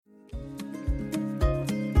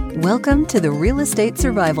Welcome to the Real Estate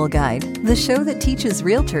Survival Guide, the show that teaches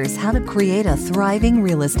realtors how to create a thriving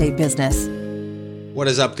real estate business. What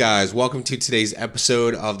is up, guys? Welcome to today's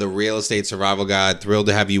episode of the Real Estate Survival Guide. Thrilled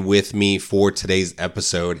to have you with me for today's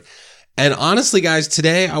episode. And honestly, guys,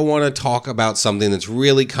 today I want to talk about something that's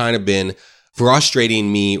really kind of been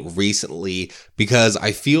frustrating me recently because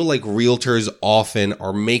I feel like realtors often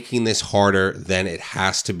are making this harder than it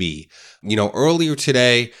has to be. You know, earlier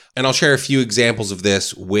today, and I'll share a few examples of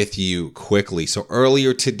this with you quickly. So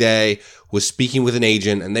earlier today was speaking with an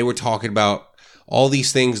agent and they were talking about all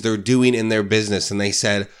these things they're doing in their business. And they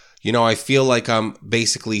said, you know, I feel like I'm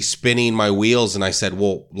basically spinning my wheels. And I said,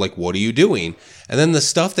 well, like, what are you doing? And then the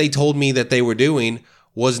stuff they told me that they were doing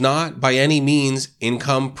was not by any means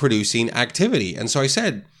income producing activity. And so I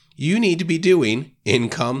said, you need to be doing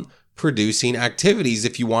income producing activities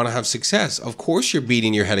if you want to have success. Of course, you're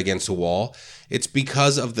beating your head against a wall. It's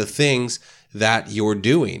because of the things that you're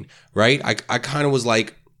doing, right? I kind of was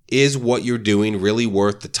like, is what you're doing really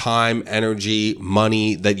worth the time, energy,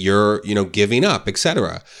 money that you're, giving up,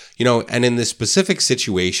 etc. And in this specific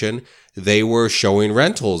situation, they were showing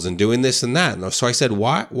rentals and doing this and that. And so I said,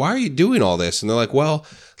 why are you doing all this? And they're like, well,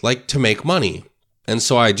 like to make money. And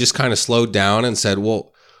so I just kind of slowed down and said, well,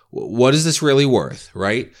 what is this really worth,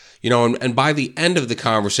 right? And by the end of the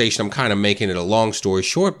conversation, I'm kind of making it a long story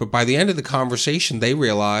short, but by the end of the conversation, they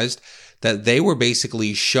realized that they were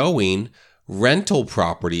basically showing rental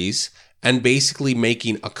properties and basically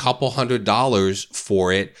making a couple $100s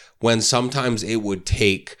for it when sometimes it would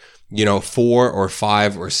take, 4 or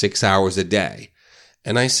 5 or 6 hours a day.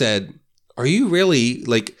 And I said, are you really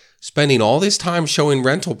like spending all this time showing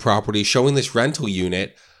rental property, showing this rental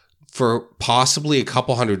unit for possibly a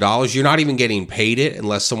couple $100s? You're not even getting paid it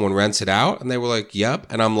unless someone rents it out. And they were like, yep.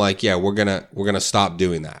 And I'm like, yeah, we're going to stop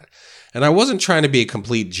doing that. And I wasn't trying to be a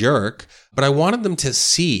complete jerk, but I wanted them to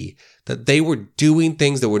see that they were doing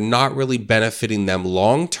things that were not really benefiting them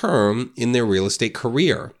long-term in their real estate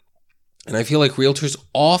career. And I feel like realtors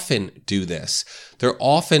often do this. They're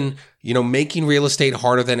often, making real estate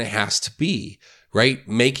harder than it has to be, right?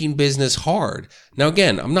 Making business hard. Now,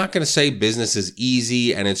 again, I'm not going to say business is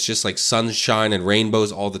easy and it's just like sunshine and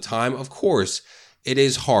rainbows all the time. Of course, it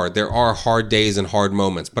is hard. There are hard days and hard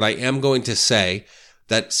moments, but I am going to say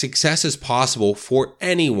that success is possible for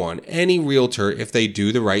anyone, any realtor, if they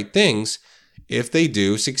do the right things. If they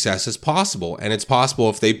do, success is possible. And it's possible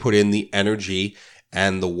if they put in the energy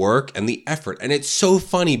and the work and the effort. And it's so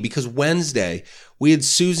funny because Wednesday, we had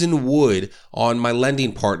Susan Wood on, my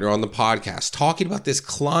lending partner, on the podcast talking about this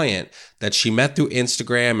client that she met through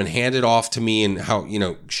Instagram and handed off to me and how,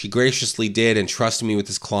 she graciously did and trusted me with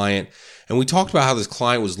this client. And we talked about how this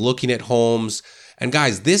client was looking at homes. And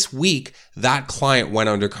guys, this week, that client went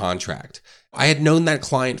under contract. I had known that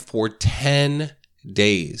client for 10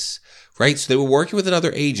 days, right? So they were working with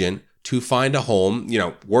another agent to find a home.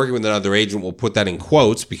 Working with another agent, we'll put that in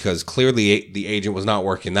quotes because clearly the agent was not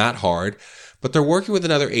working that hard. But they're working with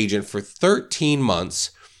another agent for 13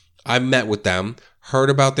 months. I met with them,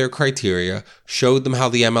 heard about their criteria, showed them how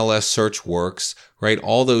the MLS search works, right?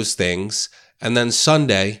 All those things. And then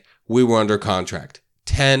Sunday, we were under contract.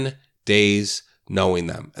 10 days knowing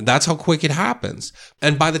them. And that's how quick it happens.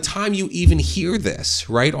 And by the time you even hear this,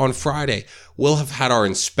 right, on Friday, we'll have had our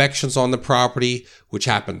inspections on the property, which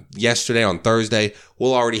happened yesterday on Thursday.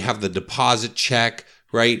 We'll already have the deposit check,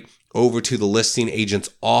 right, over to the listing agent's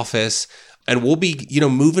office. And we'll be,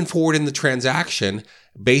 moving forward in the transaction,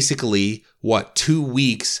 basically, 2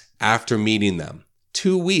 weeks after meeting them?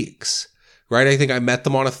 2 weeks, right? I think I met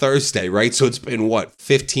them on a Thursday, right? So it's been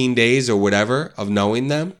 15 days or whatever of knowing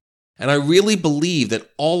them. And I really believe that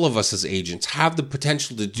all of us as agents have the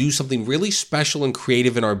potential to do something really special and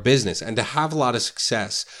creative in our business and to have a lot of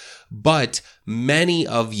success. But many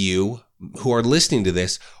of you who are listening to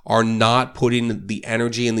this are not putting the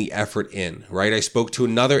energy and the effort in, right? I spoke to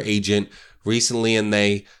another agent recently and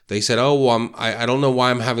they said, oh, well, I don't know why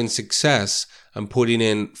I'm having success. I'm putting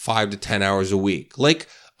in 5 to 10 hours a week. Like,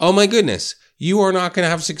 oh my goodness. You are not going to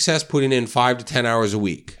have success putting in 5 to 10 hours a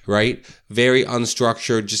week, right? Very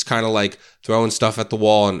unstructured, just kind of like throwing stuff at the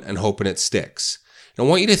wall and hoping it sticks. And I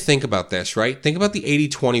want you to think about this, right? Think about the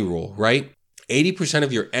 80-20 rule, right? 80%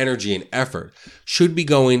 of your energy and effort should be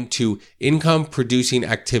going to income producing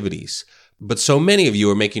activities. But so many of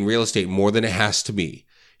you are making real estate more than it has to be.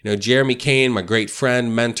 Jeremy Kane, my great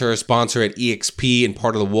friend, mentor, sponsor at EXP and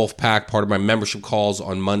part of the Wolf Pack, part of my membership calls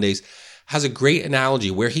on Mondays, has a great analogy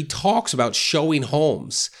where he talks about showing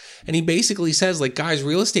homes. And he basically says, like, guys,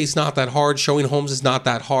 real estate's not that hard. Showing homes is not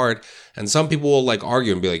that hard. And some people will like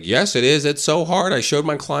argue and be like, yes, it is. It's so hard. I showed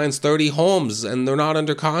my clients 30 homes and they're not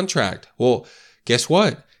under contract. Well, guess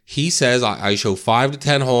what? He says, I show 5 to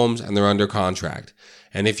 10 homes and they're under contract.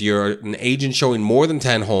 And if you're an agent showing more than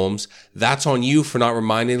 10 homes, that's on you for not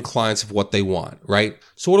reminding the clients of what they want, right?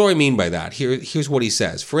 So what do I mean by that? Here's what he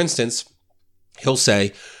says. For instance, he'll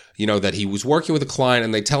say, that he was working with a client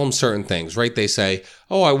and they tell him certain things, right? They say,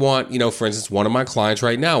 oh, I want, for instance, one of my clients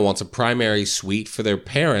right now wants a primary suite for their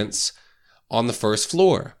parents on the first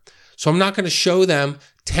floor. So I'm not going to show them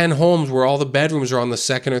 10 homes where all the bedrooms are on the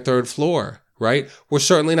second or third floor, right? We're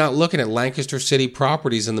certainly not looking at Lancaster City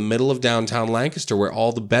properties in the middle of downtown Lancaster where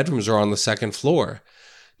all the bedrooms are on the second floor.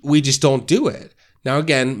 We just don't do it. Now,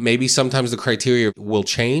 again, maybe sometimes the criteria will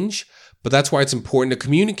change, but that's why it's important to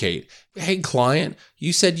communicate. Hey, client,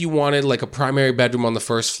 you said you wanted like a primary bedroom on the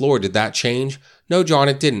first floor. Did that change? No, John,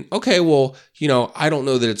 it didn't. Okay, well, I don't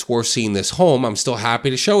know that it's worth seeing this home. I'm still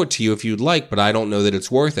happy to show it to you if you'd like, but I don't know that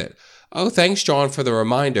it's worth it. Oh, thanks, John, for the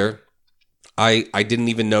reminder. I didn't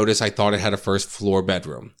even notice. I thought it had a first floor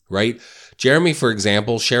bedroom, right? Jeremy, for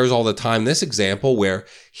example, shares all the time this example where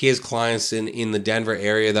he has clients in the Denver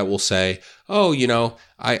area that will say, oh,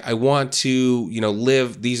 I want to,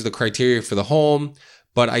 live, these are the criteria for the home,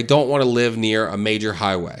 but I don't want to live near a major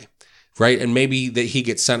highway, right? And maybe that he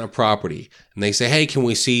gets sent a property and they say, hey, can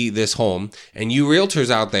we see this home? And you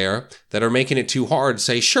realtors out there that are making it too hard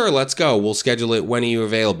say, sure, let's go. We'll schedule it. When are you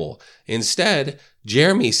available? Instead,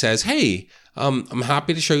 Jeremy says, hey, I'm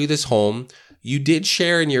happy to show you this home. You did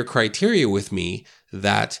share in your criteria with me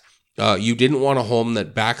that you didn't want a home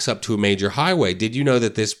that backs up to a major highway. Did you know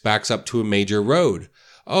that this backs up to a major road?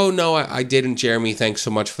 Oh, no, I didn't, Jeremy. Thanks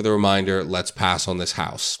so much for the reminder. Let's pass on this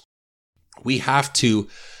house. We have to,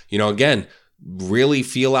 again, really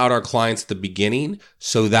feel out our clients at the beginning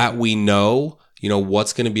so that we know,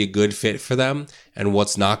 what's going to be a good fit for them and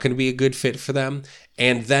what's not going to be a good fit for them.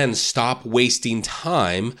 And then stop wasting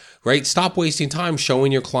time, right? Stop wasting time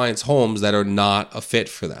showing your clients homes that are not a fit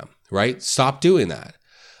for them, right? Stop doing that.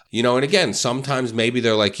 And again, sometimes maybe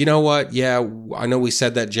they're like, you know what? Yeah, I know we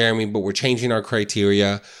said that, Jeremy, but we're changing our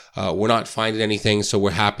criteria. We're not finding anything, so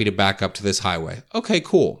we're happy to back up to this highway. Okay,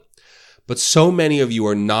 cool. But so many of you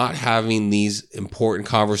are not having these important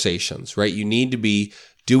conversations, right? You need to be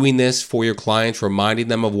doing this for your clients, reminding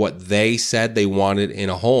them of what they said they wanted in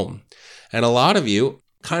a home. And a lot of you,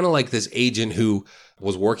 kind of like this agent who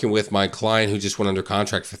was working with my client who just went under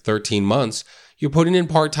contract for 13 months, you're putting in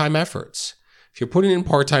part-time efforts. If you're putting in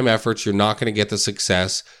part-time efforts, you're not going to get the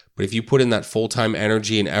success. But if you put in that full-time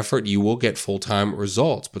energy and effort, you will get full-time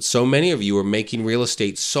results. But so many of you are making real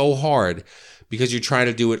estate so hard because you're trying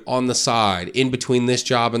to do it on the side, in between this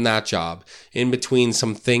job and that job, in between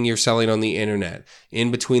something you're selling on the internet, in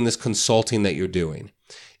between this consulting that you're doing.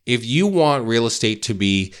 If you want real estate to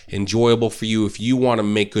be enjoyable for you, if you want to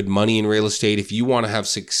make good money in real estate, if you want to have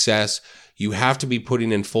success, you have to be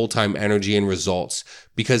putting in full-time energy and results,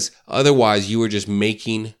 because otherwise you are just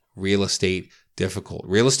making real estate difficult.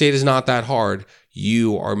 Real estate is not that hard.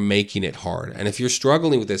 You are making it hard. And if you're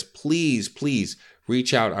struggling with this, please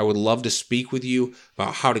reach out. I would love to speak with you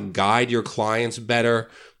about how to guide your clients better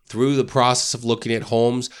through the process of looking at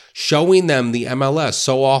homes, showing them the MLS.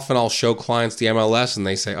 So often I'll show clients the MLS and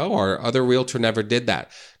they say, oh, our other realtor never did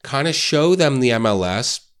that. Kind of show them the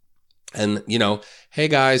MLS and, hey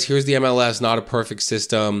guys, here's the MLS, not a perfect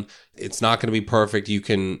system. It's not going to be perfect. You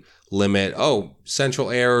can limit,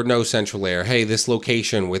 central air or no central air. Hey, this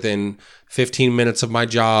location within 15 minutes of my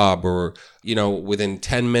job or, within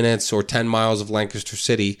 10 minutes or 10 miles of Lancaster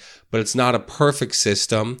City, but it's not a perfect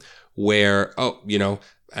system where,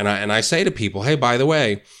 and I say to people, hey, by the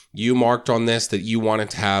way, you marked on this that you wanted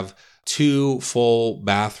to have 2 full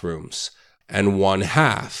bathrooms and 1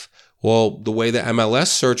 half. Well, the way the MLS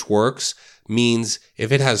search works means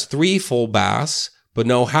if it has 3 full baths but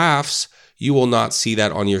no halves, you will not see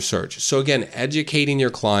that on your search. So again, educating your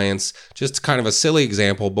clients, just kind of a silly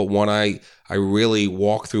example, but one I really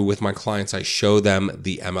walk through with my clients. I show them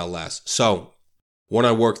the MLS. So when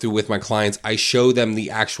I work through with my clients, I show them the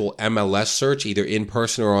actual MLS search, either in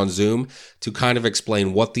person or on Zoom, to kind of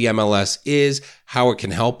explain what the MLS is, how it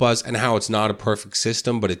can help us, and how it's not a perfect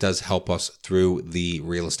system, but it does help us through the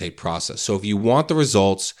real estate process. So if you want the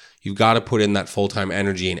results, you've got to put in that full-time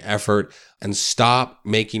energy and effort and stop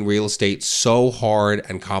making real estate so hard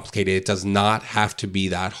and complicated. It does not have to be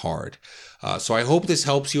that hard. So I hope this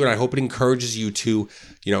helps you, and I hope it encourages you to,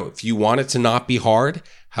 if you want it to not be hard,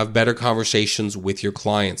 have better conversations with your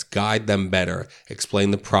clients, guide them better, explain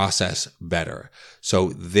the process better. So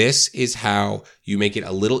this is how you make it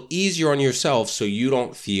a little easier on yourself so you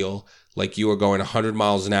don't feel like you are going 100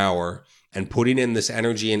 miles an hour and putting in this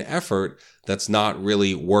energy and effort that's not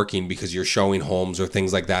really working because you're showing homes or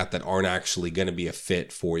things like that that aren't actually going to be a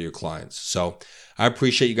fit for your clients. So I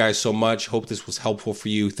appreciate you guys so much. Hope this was helpful for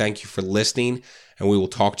you. Thank you for listening, and we will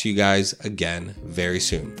talk to you guys again very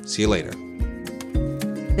soon. See you later.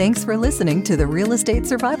 Thanks for listening to the Real Estate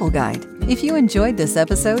Survival Guide. If you enjoyed this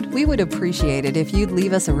episode, we would appreciate it if you'd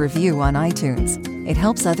leave us a review on iTunes. It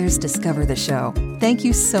helps others discover the show. Thank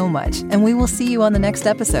you so much, and we will see you on the next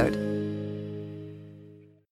episode.